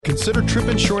Consider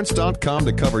tripinsurance.com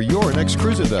to cover your next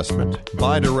cruise investment.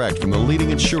 Buy direct from the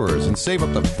leading insurers and save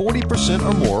up to 40%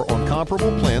 or more on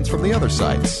comparable plans from the other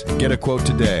sites. Get a quote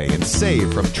today and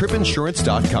save from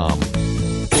tripinsurance.com.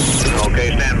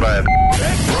 Okay, stand by.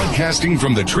 Broadcasting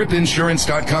from the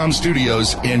tripinsurance.com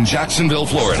studios in Jacksonville,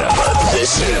 Florida.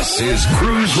 This is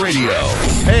Cruise Radio.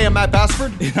 Hey, I'm Matt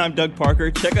Bassford. And I'm Doug Parker.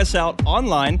 Check us out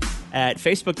online at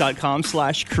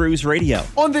facebook.com/Cruise Radio.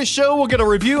 On this show, we'll get a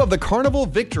review of the Carnival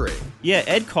Victory. Yeah,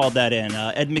 Ed called that in.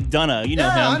 Ed McDonough. You know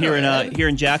him here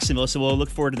in Jacksonville, so we'll look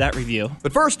forward to that review.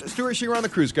 But first, Stuart Shearer on the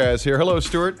Cruise Guys here. Hello,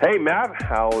 Stuart. Hey, Matt.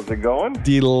 How's it going?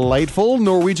 Delightful.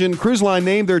 Norwegian Cruise Line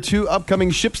named their two upcoming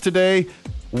ships today.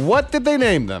 What did they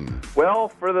name them? Well,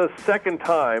 for the second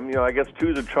time, I guess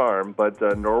two's a charm, but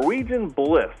Norwegian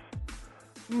Bliss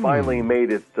finally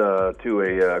made it to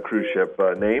a cruise ship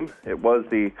name. It was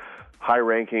the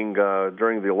high-ranking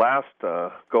during the last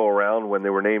go-around when they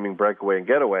were naming Breakaway and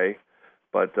Getaway,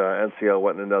 but NCL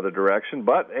went in another direction.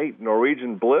 But, hey,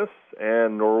 Norwegian Bliss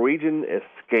and Norwegian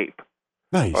Escape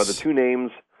are the two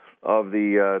names of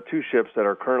the two ships that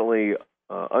are currently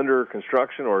under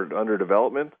construction or under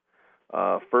development.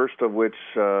 First of which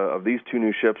of these two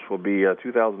new ships will be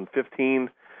 2015,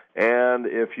 and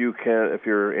if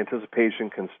your anticipation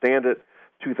can stand it,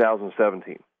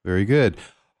 2017. Very good.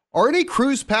 Are any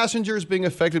cruise passengers being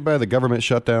affected by the government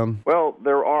shutdown? Well,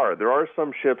 there are. There are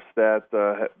some ships that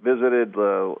visited,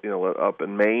 up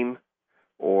in Maine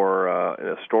or in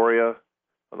Astoria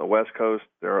on the West Coast.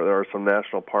 There are some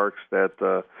national parks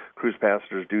that cruise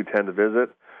passengers do tend to visit.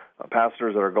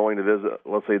 Passengers that are going to visit,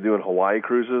 let's say, doing Hawaii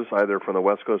cruises, either from the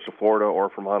West Coast of Florida or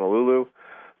from Honolulu,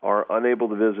 are unable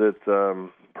to visit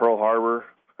Pearl Harbor.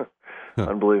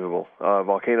 Unbelievable.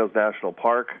 Volcanoes National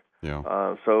Park.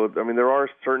 Yeah. So, there are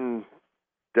certain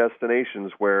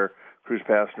destinations where cruise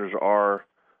passengers are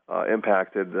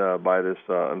impacted by this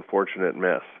unfortunate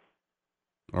mess.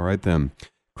 All right, then.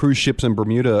 Cruise ships in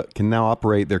Bermuda can now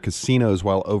operate their casinos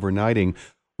while overnighting.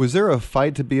 Was there a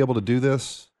fight to be able to do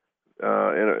this?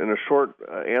 In a short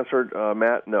answer,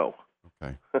 Matt, no.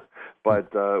 Okay.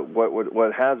 But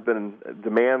what has been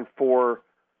demand for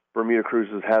Bermuda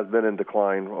cruises has been in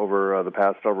decline over the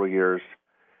past several years,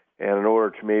 and in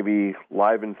order to maybe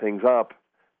liven things up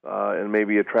and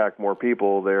maybe attract more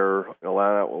people, they're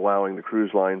allowing the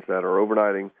cruise lines that are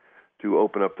overnighting to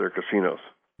open up their casinos.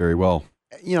 Very well.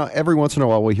 Every once in a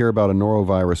while we hear about a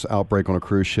norovirus outbreak on a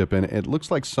cruise ship, and it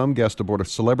looks like some guests aboard a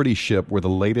celebrity ship were the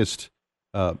latest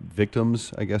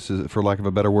victims, I guess, for lack of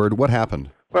a better word. What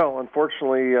happened? Well,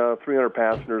 unfortunately, 300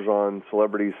 passengers on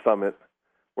Celebrity Summit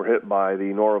were hit by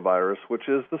the norovirus, which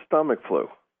is the stomach flu.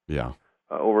 Yeah.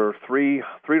 Over 3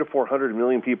 to 400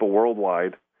 million people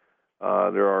worldwide.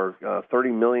 There are 30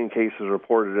 million cases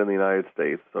reported in the United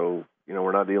States, so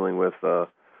we're not dealing with a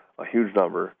huge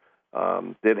number.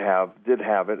 Did have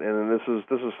it, and this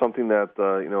is something that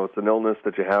it's an illness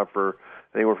that you have for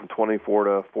anywhere from 24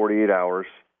 to 48 hours.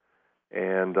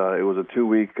 And it was a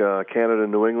 2-week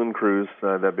Canada-New England cruise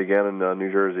that began in New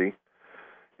Jersey.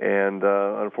 And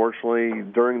unfortunately,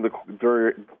 during the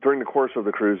course of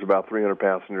the cruise, about 300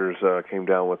 passengers came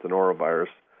down with the norovirus.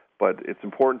 But it's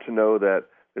important to know that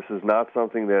this is not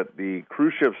something that the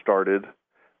cruise ship started.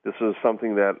 This is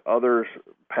something that other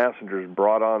passengers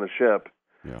brought on the ship.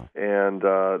 Yeah. And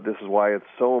this is why it's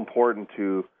so important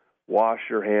to wash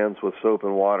your hands with soap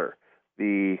and water.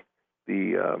 The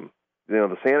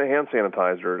hand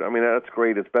sanitizer, that's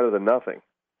great. It's better than nothing.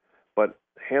 But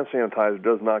hand sanitizer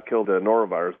does not kill the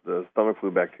norovirus, the stomach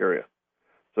flu bacteria.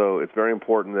 So it's very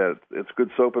important that it's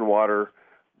good soap and water.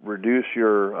 Reduce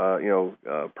your,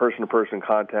 person-to-person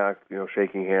contact,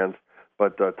 shaking hands,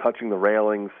 but touching the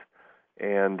railings.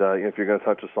 And if you're going to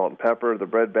touch the salt and pepper, the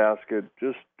bread basket,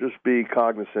 just be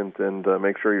cognizant and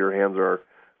make sure your hands are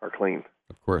clean.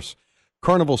 Of course.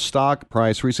 Carnival stock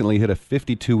price recently hit a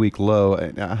 52-week low.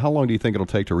 How long do you think it'll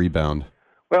take to rebound?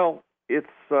 Well, it's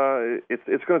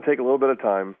going to take a little bit of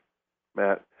time,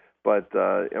 Matt. But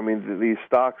these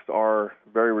stocks are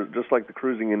just like the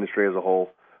cruising industry as a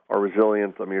whole, are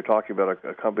resilient. You're talking about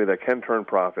a company that can turn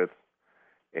profits,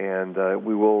 and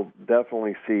we will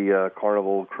definitely see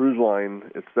Carnival Cruise Line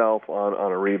itself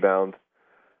on a rebound,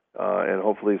 and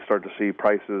hopefully start to see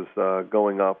prices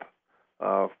going up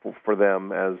for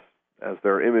them as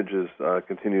their images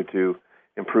continue to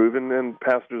improve, and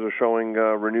passengers are showing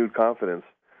renewed confidence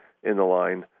in the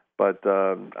line. But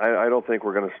I don't think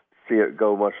we're going to see it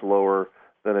go much lower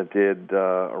than it did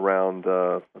around,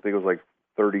 I think it was like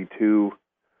 $32,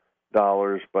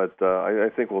 but I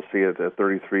think we'll see it at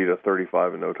 33 to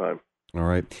 35 in no time. All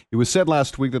right. It was said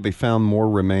last week that they found more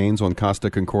remains on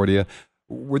Costa Concordia.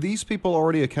 Were these people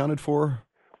already accounted for?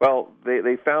 Well,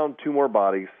 they found 2 more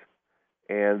bodies,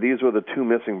 and these were the 2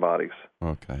 missing bodies.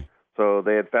 Okay. So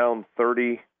they had found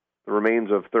the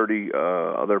remains of 30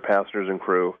 other passengers and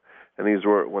crew, and these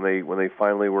were when they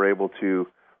finally were able to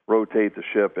rotate the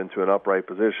ship into an upright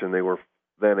position. They were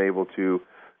then able to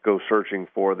go searching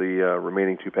for the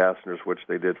remaining 2 passengers, which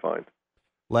they did find.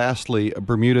 Lastly,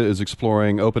 Bermuda is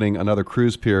exploring opening another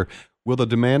cruise pier. Will the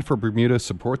demand for Bermuda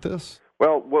support this?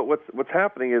 Well, what's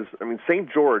happening is,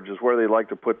 St. George is where they like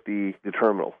to put the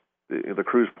terminal, the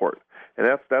cruise port, and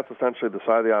that's essentially the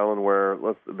side of the island where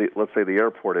let's say the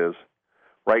airport is.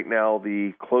 Right now,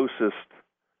 the closest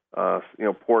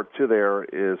port to there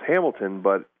is Hamilton,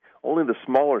 but only the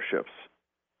smaller ships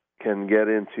can get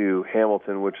into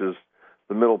Hamilton, which is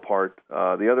the middle part.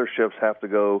 The other ships have to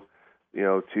go,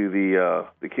 to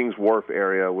the King's Wharf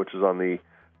area, which is on the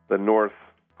north,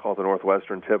 called the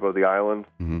northwestern tip of the island.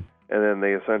 Mm-hmm. And then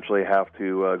they essentially have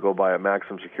to go by a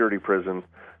maximum security prison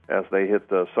as they hit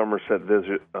the Somerset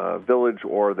Village,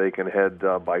 or they can head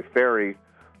by ferry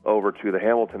over to the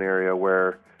Hamilton area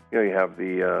where you have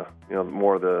the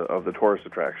more of the tourist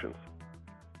attractions.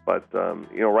 But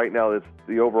right now it's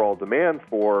the overall demand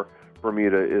for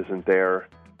Bermuda isn't there,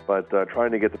 but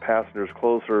trying to get the passengers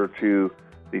closer to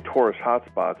the tourist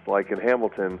hotspots like in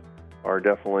Hamilton are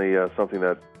definitely something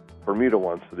that Bermuda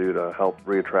wants to do to help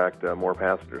reattract more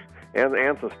passengers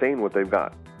and sustain what they've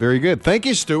got. Very good. Thank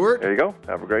you, Stuart. There you go.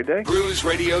 Have a great day. Cruise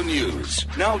Radio News,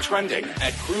 now trending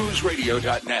at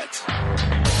cruiseradio.net.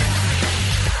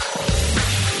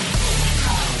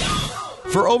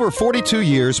 For over 42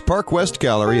 years, Park West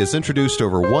Gallery has introduced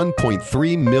over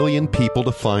 1.3 million people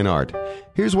to fine art.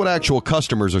 Here's what actual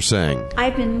customers are saying.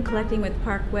 I've been collecting with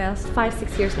Park West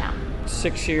 5-6 years now.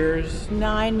 6 years.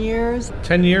 9 years.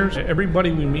 10 years.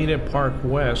 Everybody we meet at Park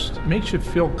West makes you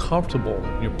feel comfortable.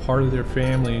 You're part of their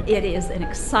family. It is an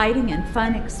exciting and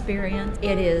fun experience.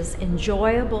 It is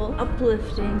enjoyable,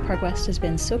 uplifting. Park West has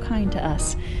been so kind to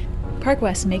us. Park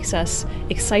West makes us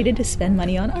excited to spend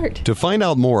money on art. To find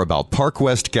out more about Park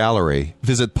West Gallery,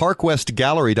 visit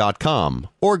parkwestgallery.com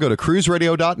or go to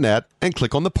cruiseradio.net and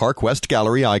click on the Park West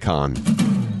Gallery icon.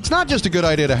 It's not just a good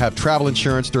idea to have travel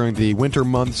insurance during the winter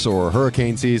months or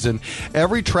hurricane season.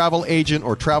 Every travel agent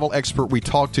or travel expert we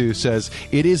talk to says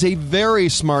it is a very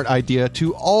smart idea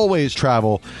to always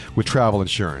travel with travel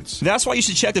insurance. That's why you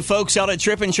should check the folks out at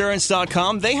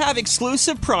tripinsurance.com. They have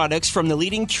exclusive products from the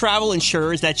leading travel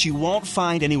insurers that you won't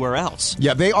find anywhere else.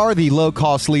 Yeah, they are the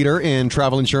low-cost leader in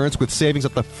travel insurance with savings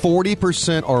up to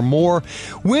 40% or more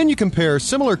when you compare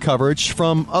similar coverage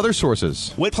from other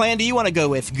sources. What plan do you want to go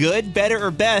with? Good, better, or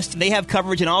best? They have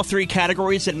coverage in all 3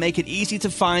 categories that make it easy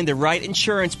to find the right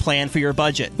insurance plan for your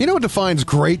budget. You know what defines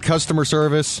great customer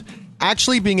service?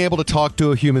 Actually being able to talk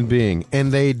to a human being,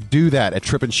 and they do that at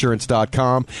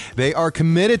tripinsurance.com. They are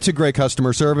committed to great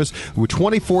customer service with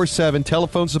 24/7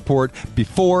 telephone support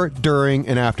before, during,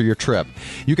 and after your trip.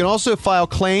 You can also file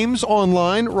claims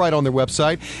online right on their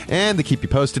website, and they keep you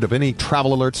posted of any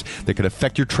travel alerts that could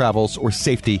affect your travels or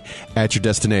safety at your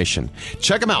destination.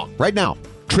 Check them out right now.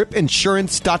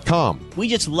 tripinsurance.com. We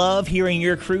just love hearing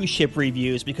your cruise ship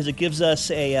reviews because it gives us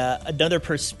another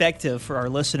perspective for our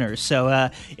listeners. So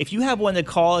if you have one to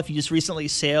call, if you just recently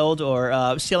sailed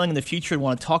or sailing in the future and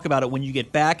want to talk about it when you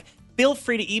get back, feel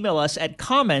free to email us at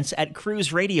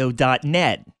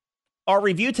comments@cruiseradio.net. Our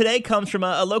review today comes from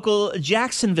a local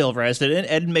Jacksonville resident,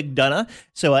 Ed McDonough.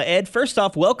 So, Ed, first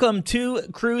off, welcome to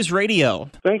Cruise Radio.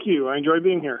 Thank you. I enjoy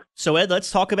being here. So, Ed,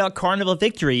 let's talk about Carnival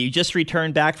Victory. You just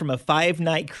returned back from a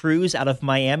 5-night cruise out of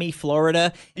Miami,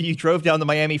 Florida. You drove down to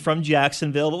Miami from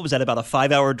Jacksonville. What was that, about a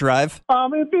 5-hour drive?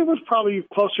 It was probably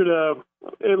closer to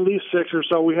at least 6 or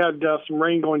so. We had some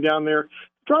rain going down there.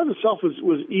 The drive itself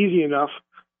was easy enough,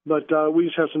 but we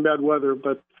just had some bad weather.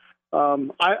 But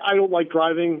I don't like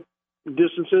driving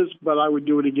distances, but I would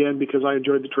do it again because I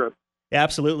enjoyed the trip.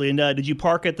 Absolutely. And did you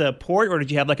park at the port, or did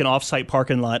you have like an off-site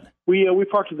parking lot? We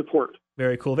parked at the port.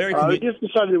 Very cool. Very cool. We just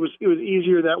decided it was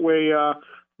easier that way.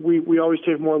 We always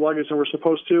take more luggage than we're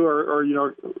supposed to, or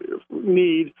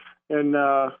need, and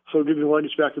so giving the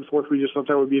luggage back and forth, we just thought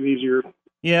that would be an easier.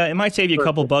 Yeah, it might save you a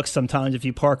couple bucks sometimes if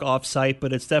you park off-site,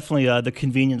 but it's definitely the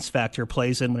convenience factor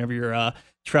plays in whenever you're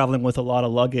traveling with a lot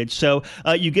of luggage. So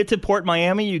you get to Port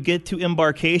Miami, you get to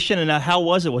embarkation, and how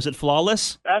was it? Was it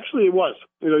flawless? Actually, it was.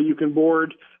 You can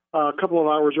board a couple of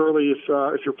hours early if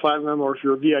you're platinum or if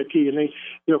you're a VIP, and they,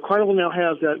 Carnival now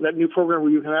has that new program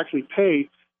where you can actually pay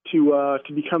to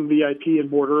become VIP and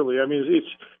board early. I mean, it's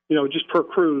just per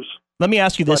cruise. Let me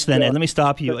ask you this then, Ed. Let me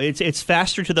stop you. It's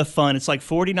faster to the fun. It's like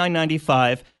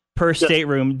 $49.95 per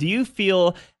stateroom. Do you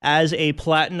feel as a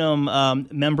platinum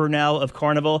member now of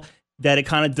Carnival that it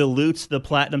kind of dilutes the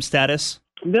platinum status?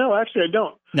 No, actually, I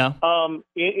don't. No.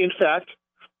 In fact,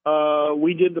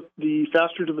 we did the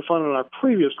Faster to the Fun on our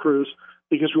previous cruise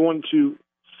because we wanted to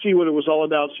see what it was all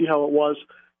about, see how it was.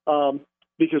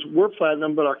 Because we're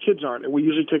platinum, but our kids aren't, and we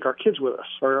usually take our kids with us,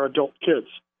 our adult kids.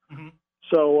 Mm-hmm.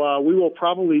 So we will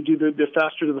probably do the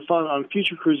Faster to the Fun on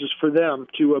future cruises for them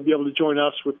to be able to join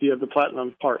us with the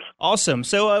platinum part. Awesome.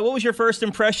 So what was your first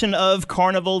impression of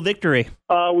Carnival Victory?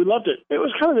 We loved it. It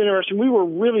was kind of interesting. We were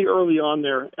really early on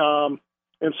there,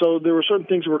 and so there were certain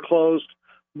things that were closed.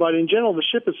 But in general, the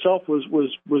ship itself was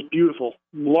beautiful,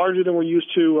 larger than we're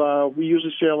used to. We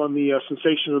usually sail on the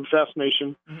Sensation of the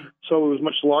Fascination, so it was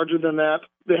much larger than that.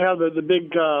 They have the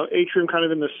big atrium kind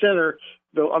of in the center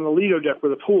on the Lido deck where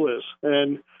the pool is,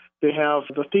 and they have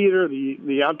the theater,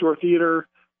 the outdoor theater.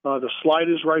 The slide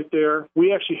is right there.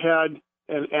 We actually had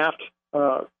an aft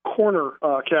corner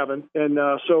cabin, and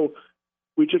so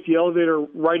we took the elevator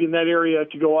right in that area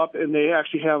to go up, and they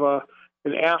actually have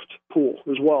an aft pool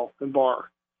as well and bar.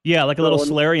 Yeah, like a little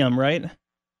solarium, right?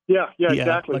 Yeah,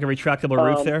 exactly. Like a retractable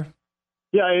roof there?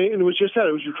 Yeah, and it was just that.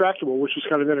 It was retractable, which was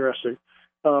kind of interesting.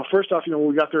 First off, when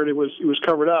we got there, it was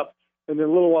covered up. And then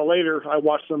a little while later, I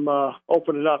watched them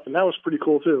open it up, and that was pretty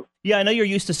cool, too. Yeah, I know you're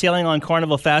used to sailing on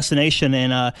Carnival Fascination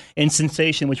and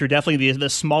Sensation, which are definitely the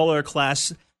smaller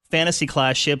class, fantasy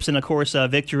class ships. And, of course,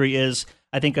 Victory is,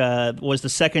 I think, was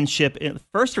the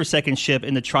first or second ship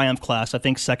in the Triumph class. I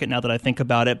think second now that I think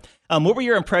about it. What were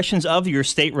your impressions of your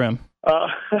stateroom?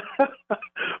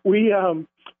 We,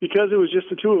 because it was just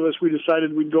the two of us, we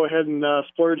decided we'd go ahead and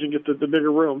splurge and get the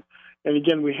bigger room. And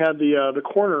again, we had the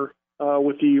corner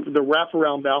with the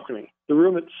wraparound balcony. The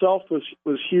room itself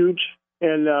was huge,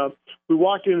 and we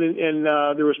walked in, and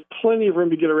there was plenty of room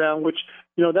to get around, which,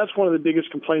 that's one of the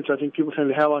biggest complaints I think people tend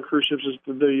to have on cruise ships is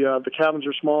the cabins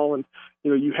are small, and,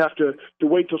 you have to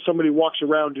wait till somebody walks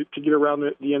around to get around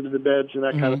the end of the beds and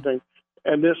that kind of thing.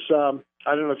 And this,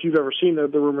 I don't know if you've ever seen the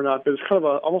room or not, but it's kind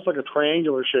of almost like a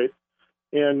triangular shape.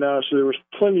 And so there was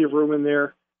plenty of room in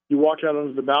there. You walk out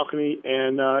onto the balcony,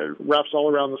 and it wraps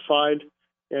all around the side,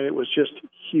 and it was just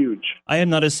huge. I am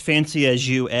not as fancy as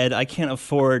you, Ed. I can't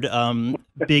afford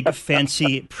big,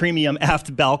 fancy, premium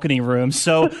aft balcony rooms.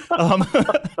 So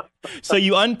so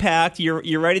you unpacked,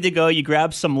 you're ready to go, you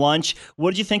grabbed some lunch.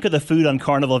 What did you think of the food on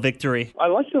Carnival Victory? I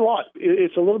liked it a lot.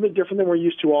 It's a little bit different than we're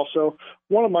used to also.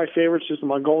 One of my favorites is the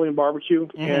Mongolian barbecue,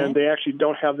 and they actually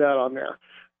don't have that on there.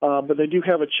 But they do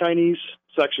have a Chinese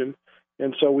section,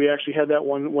 and so we actually had that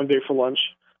one day for lunch.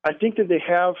 I think that they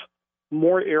have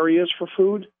more areas for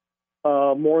food,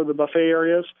 more of the buffet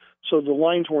areas, so the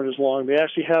lines weren't as long. They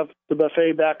actually have the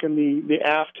buffet back in the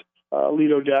aft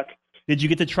Lido deck. Did you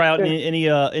get to try out any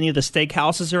of the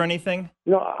steakhouses or anything?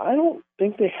 No, I don't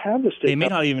think they have the steakhouse. They may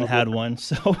not even had one,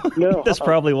 so no, that's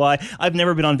probably why. I've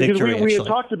never been on Victory, we had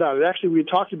talked about it. Actually, we had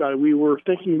talked about it. We were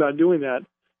thinking about doing that,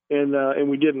 and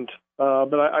we didn't.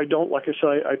 But I don't, like I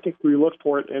said, I think we looked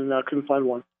for it and couldn't find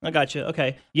one. I got you.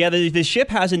 Okay. Yeah, the ship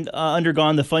hasn't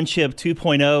undergone the Fun Ship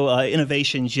 2.0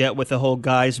 innovations yet with the whole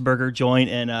Guy's Burger joint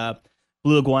and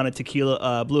Blue Iguana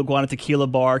Tequila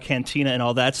Bar, Cantina, and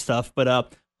all that stuff.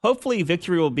 But hopefully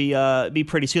Victory will be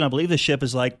pretty soon. I believe the ship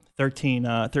is like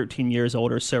 13 years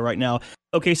old or so right now.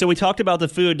 Okay, so we talked about the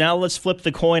food. Now let's flip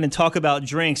the coin and talk about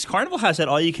drinks. Carnival has that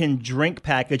all-you-can-drink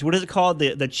package. What is it called?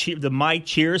 The My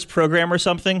Cheers program or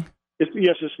something?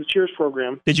 Yes, it's the Cheers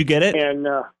program. Did you get it? And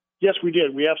yes, we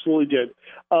did. We absolutely did.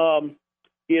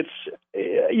 It's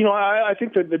I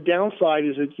think that the downside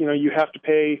is that you have to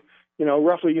pay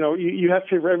roughly you have to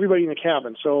pay for everybody in the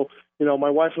cabin. So my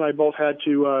wife and I both had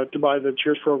to buy the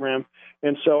Cheers program,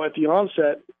 and so at the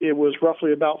onset it was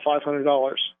roughly about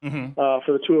 $500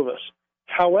 for the two of us.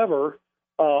 However,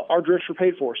 our drinks were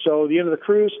paid for. So at the end of the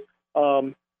cruise,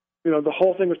 the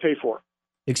whole thing was paid for,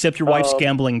 except your wife's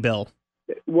gambling bill.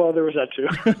 Well, there was that too.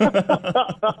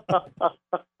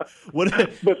 But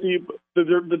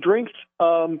the drinks,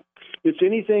 it's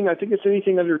anything. I think it's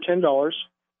anything under $10,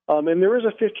 and there is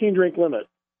a 15 drink limit.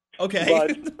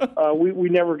 Okay, but we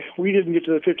didn't get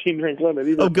to the 15 drink limit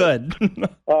either. Oh, good.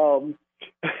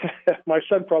 My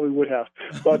son probably would have,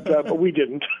 but we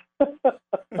didn't.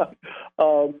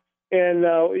 And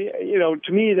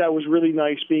to me, that was really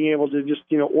nice, being able to just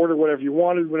order whatever you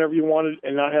wanted, whenever you wanted,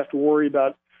 and not have to worry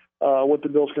about what the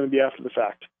bill's going to be after the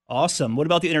fact. Awesome. What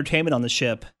about the entertainment on the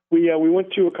ship? We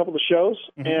went to a couple of shows,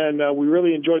 and we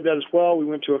really enjoyed that as well. We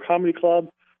went to a comedy club.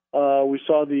 We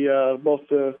saw both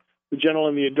the general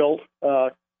and the adult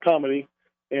comedy,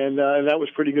 and that was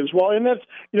pretty good as well. And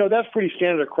that's pretty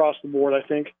standard across the board, I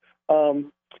think.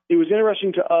 It was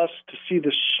interesting to us to see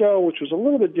the show, which was a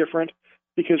little bit different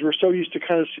because we're so used to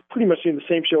kind of pretty much seeing the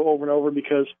same show over and over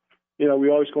because we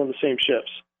always go on the same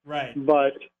ships. Right.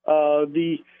 But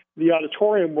the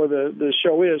auditorium where the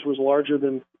show was larger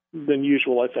than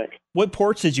usual, I think. What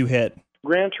ports did you hit?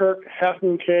 Grand Turk, Half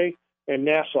Moon Cay, and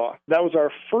Nassau. That was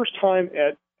our first time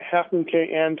at Half Moon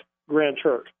Cay and Grand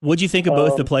Turk. What'd you think of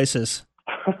both the places?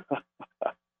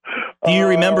 Do you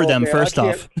remember them, first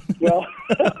off? Well,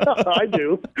 I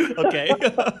do. Okay.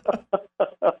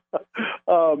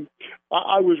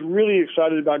 I was really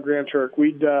excited about Grand Turk.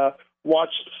 We'd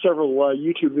watched several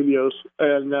YouTube videos,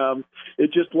 and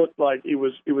it just looked like it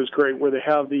was great. Where they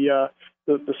have the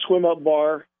swim up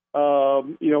bar,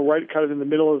 right kind of in the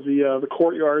middle of the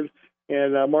courtyard,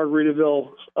 and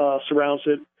Margaritaville surrounds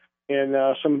it,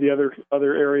 and some of the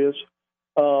other areas.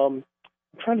 I'm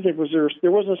trying to think,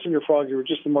 there wasn't a Senior Frog here,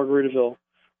 just in Margaritaville.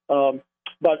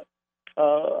 But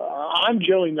I'm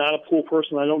generally not a pool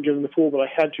person. I don't get in the pool, but I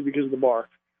had to because of the bar.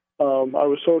 I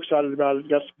was so excited about it.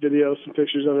 Got some videos, some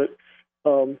pictures of it.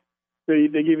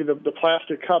 They give you the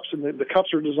plastic cups, and the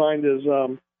cups are designed as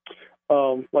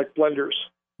like blenders.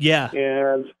 Yeah.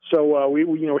 And so we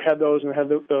had those, and had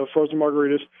the frozen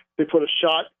margaritas. They put a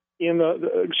shot in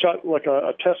the shot, like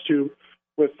a test tube,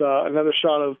 with another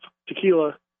shot of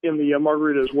tequila in the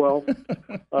margarita as well.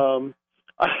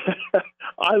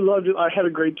 I loved it. I had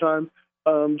a great time.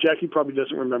 Jackie probably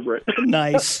doesn't remember it.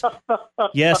 Nice.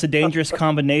 Yes, a dangerous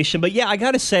combination. But yeah, I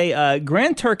got to say,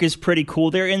 Grand Turk is pretty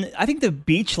cool there. And I think the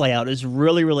beach layout is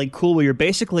really, really cool, where you're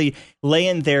basically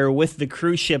laying there with the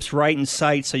cruise ships right in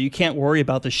sight, so you can't worry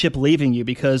about the ship leaving you,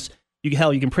 because you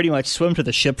can pretty much swim to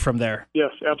the ship from there. Yes,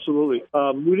 absolutely.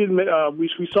 We didn't.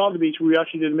 We saw the beach. We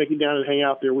actually didn't make it down and hang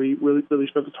out there. We really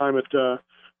spent the time at, like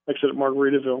I said, at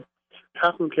Margaritaville.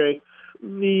 Half Moon Cay.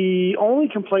 The only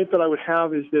complaint that I would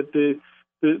have is that the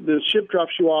ship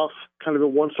drops you off kind of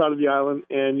at one side of the island,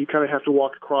 and you kind of have to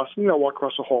walk across. You don't walk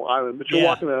across the whole island, but you're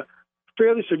walking a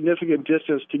fairly significant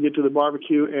distance to get to the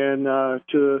barbecue and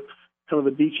to kind of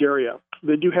the beach area.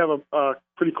 They do have a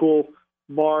pretty cool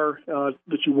bar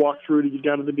that you walk through to get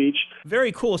down to the beach.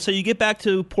 Very cool. So you get back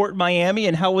to Port Miami,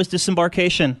 and how was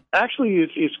disembarkation? Actually,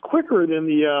 it's quicker than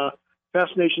the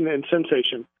Fascination and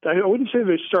Sensation. I wouldn't say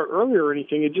they start earlier or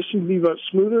anything. It just seemed to be about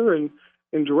smoother and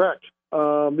direct.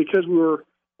 Because we were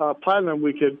Platinum,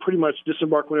 we could pretty much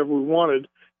disembark whenever we wanted,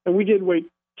 and we did wait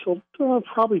till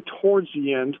probably towards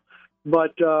the end.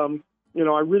 But I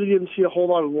really didn't see a whole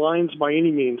lot of lines by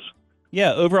any means.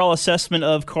 Yeah, overall assessment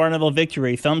of Carnival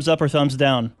Victory, thumbs up or thumbs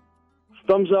down?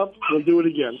 Thumbs up. We'll do it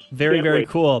again. Very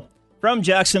cool. From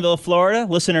Jacksonville, Florida,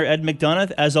 listener Ed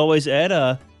McDonough. As always,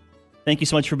 Ed, thank you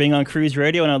so much for being on Cruise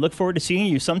Radio, and I look forward to seeing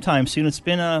you sometime soon. It's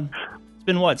been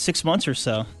what, 6 months or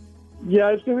so? Yeah,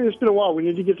 it's been a while. We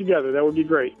need to get together. That would be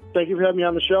great. Thank you for having me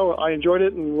on the show. I enjoyed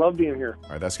it and love being here. All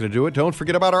right, that's going to do it. Don't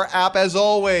forget about our app, as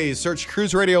always. Search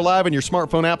Cruise Radio Live in your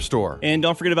smartphone app store. And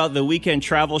don't forget about the Weekend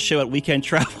Travel Show at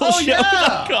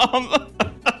weekendtravelshow.com.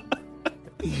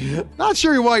 Not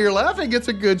sure why you're laughing. It's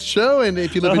a good show, and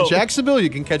if you live in Jacksonville,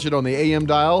 you can catch it on the AM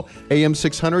dial, AM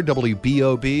 600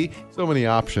 WBOB. So many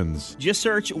options. Just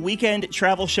search Weekend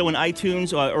Travel Show in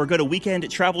iTunes, or go to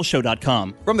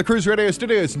weekendtravelshow.com. From the Cruise Radio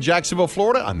Studios in Jacksonville,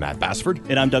 Florida, I'm Matt Bassford.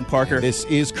 And I'm Doug Parker. And this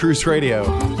is Cruise Radio.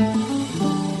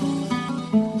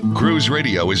 Cruise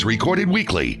Radio is recorded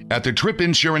weekly at the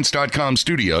TripInsurance.com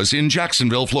studios in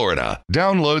Jacksonville, Florida.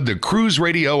 Download the Cruise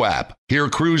Radio app. Hear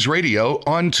Cruise Radio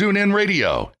on TuneIn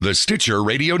Radio, the Stitcher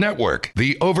Radio Network,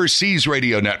 the Overseas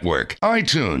Radio Network,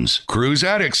 iTunes,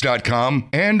 CruiseAddicts.com,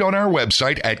 and on our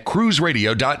website at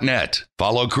cruiseradio.net.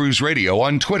 Follow Cruise Radio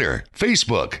on Twitter,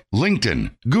 Facebook,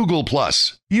 LinkedIn, Google+,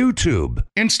 YouTube,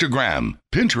 Instagram,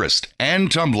 Pinterest,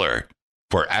 and Tumblr.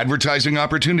 For advertising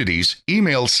opportunities,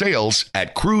 email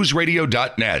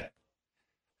sales@cruiseradio.net.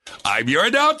 I'm your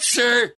announcer,